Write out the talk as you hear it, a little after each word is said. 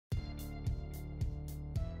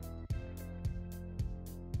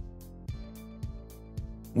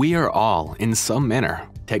We are all, in some manner,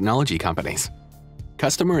 technology companies.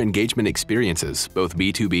 Customer engagement experiences, both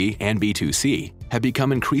B2B and B2C, have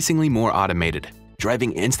become increasingly more automated,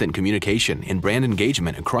 driving instant communication and brand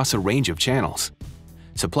engagement across a range of channels.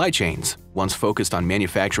 Supply chains, once focused on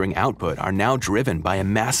manufacturing output, are now driven by a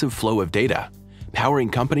massive flow of data, powering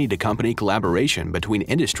company-to-company collaboration between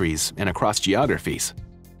industries and across geographies.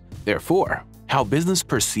 Therefore, how business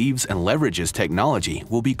perceives and leverages technology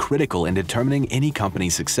will be critical in determining any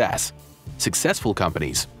company's success. Successful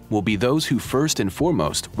companies will be those who first and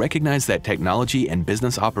foremost recognize that technology and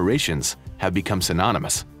business operations have become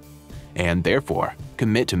synonymous, and therefore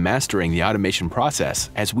commit to mastering the automation process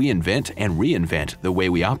as we invent and reinvent the way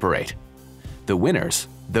we operate. The winners,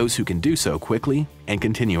 those who can do so quickly and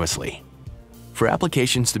continuously. For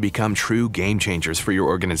applications to become true game changers for your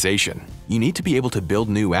organization, you need to be able to build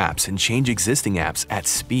new apps and change existing apps at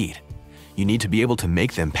speed. You need to be able to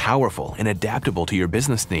make them powerful and adaptable to your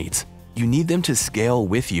business needs. You need them to scale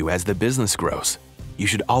with you as the business grows. You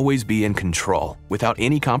should always be in control, without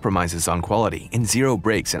any compromises on quality and zero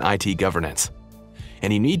breaks in IT governance.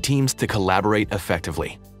 And you need teams to collaborate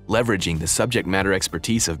effectively, leveraging the subject matter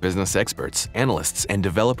expertise of business experts, analysts, and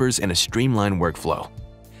developers in a streamlined workflow.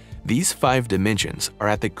 These 5 dimensions are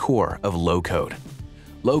at the core of low-code.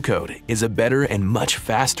 Low-code is a better and much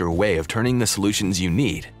faster way of turning the solutions you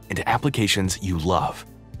need into applications you love.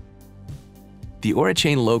 The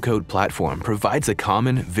Aurachain low-code platform provides a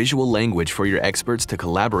common visual language for your experts to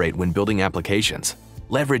collaborate when building applications,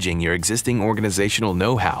 leveraging your existing organizational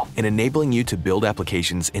know-how and enabling you to build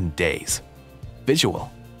applications in days.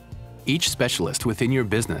 Visual. Each specialist within your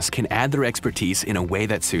business can add their expertise in a way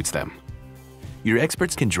that suits them. Your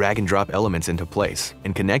experts can drag and drop elements into place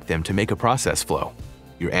and connect them to make a process flow.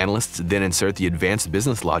 Your analysts then insert the advanced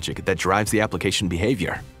business logic that drives the application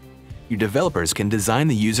behavior. Your developers can design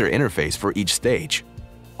the user interface for each stage,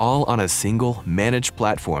 all on a single, managed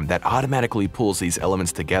platform that automatically pulls these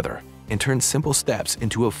elements together and turns simple steps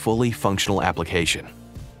into a fully functional application.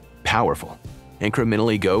 Powerful.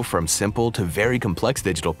 Incrementally go from simple to very complex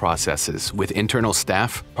digital processes with internal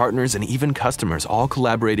staff, partners, and even customers all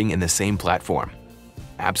collaborating in the same platform.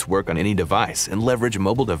 Apps work on any device and leverage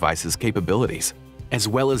mobile devices' capabilities, as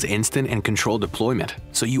well as instant and controlled deployment,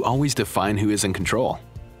 so you always define who is in control.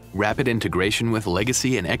 Rapid integration with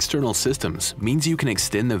legacy and external systems means you can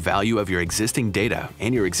extend the value of your existing data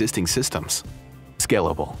and your existing systems.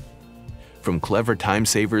 Scalable. From clever time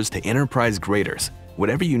savers to enterprise graders,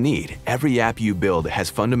 whatever you need, every app you build has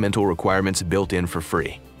fundamental requirements built in for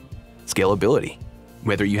free. Scalability.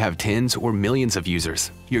 Whether you have tens or millions of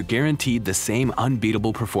users, you're guaranteed the same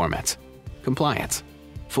unbeatable performance. Compliance.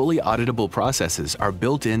 Fully auditable processes are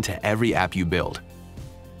built into every app you build.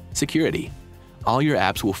 Security. All your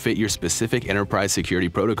apps will fit your specific enterprise security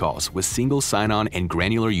protocols with single sign-on and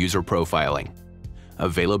granular user profiling.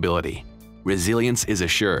 Availability. Resilience is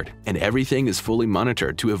assured, and everything is fully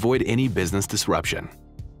monitored to avoid any business disruption.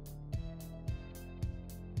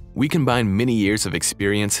 We combine many years of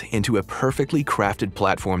experience into a perfectly crafted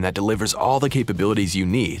platform that delivers all the capabilities you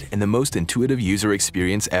need and the most intuitive user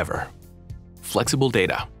experience ever. Flexible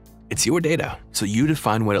data. It's your data, so you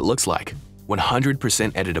define what it looks like. 100%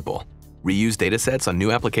 editable. Reuse datasets on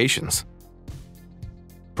new applications.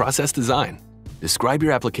 Process design. Describe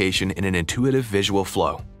your application in an intuitive visual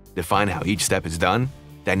flow. Define how each step is done,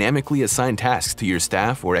 dynamically assign tasks to your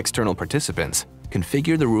staff or external participants,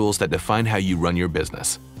 configure the rules that define how you run your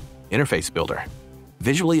business. Interface builder.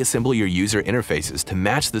 Visually assemble your user interfaces to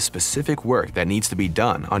match the specific work that needs to be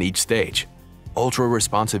done on each stage.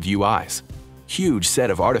 Ultra-responsive UIs. Huge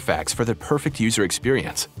set of artifacts for the perfect user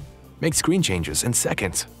experience. Make screen changes in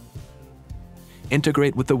seconds.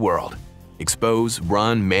 Integrate with the world. Expose,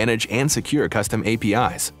 run, manage, and secure custom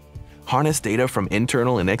APIs. Harness data from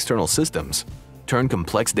internal and external systems. Turn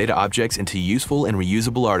complex data objects into useful and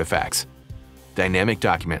reusable artifacts. Dynamic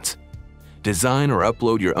documents. Design or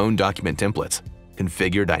upload your own document templates.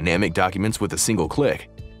 Configure dynamic documents with a single click.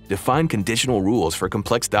 Define conditional rules for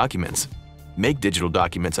complex documents. Make digital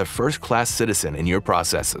documents a first-class citizen in your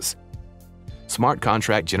processes. Smart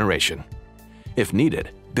contract generation. If needed,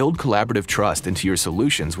 build collaborative trust into your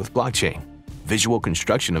solutions with blockchain. Visual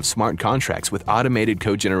construction of smart contracts with automated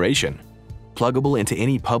code generation. Pluggable into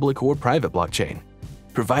any public or private blockchain.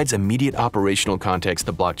 Provides immediate operational context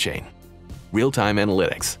to blockchain. Real-time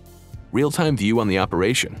analytics. Real-time view on the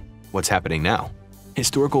operation. What's happening now?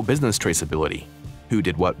 Historical business traceability. Who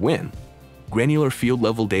did what when? Granular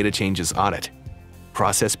field-level data changes audit.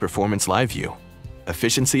 Process performance live view.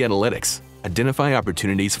 Efficiency analytics. Identify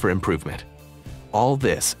opportunities for improvement. All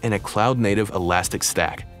this in a cloud-native elastic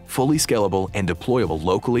stack, fully scalable and deployable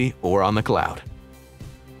locally or on the cloud.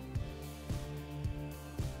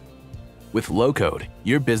 With low-code,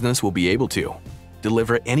 your business will be able to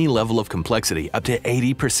deliver any level of complexity up to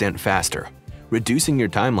 80% faster, reducing your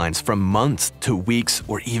timelines from months to weeks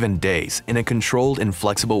or even days in a controlled and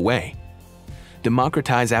flexible way.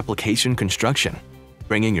 Democratize application construction,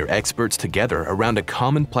 bringing your experts together around a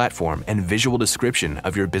common platform and visual description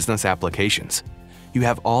of your business applications. You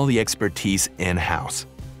have all the expertise in-house.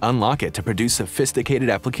 Unlock it to produce sophisticated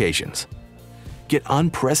applications. Get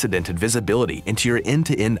unprecedented visibility into your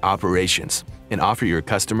end-to-end operations and offer your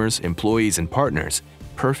customers, employees, and partners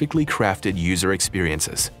perfectly crafted user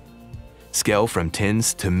experiences. Scale from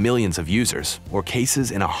tens to millions of users or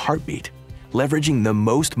cases in a heartbeat, leveraging the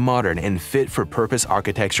most modern and fit-for-purpose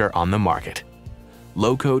architecture on the market.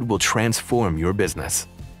 Low-code will transform your business.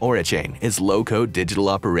 Aurachain is low-code digital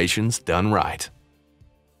operations done right.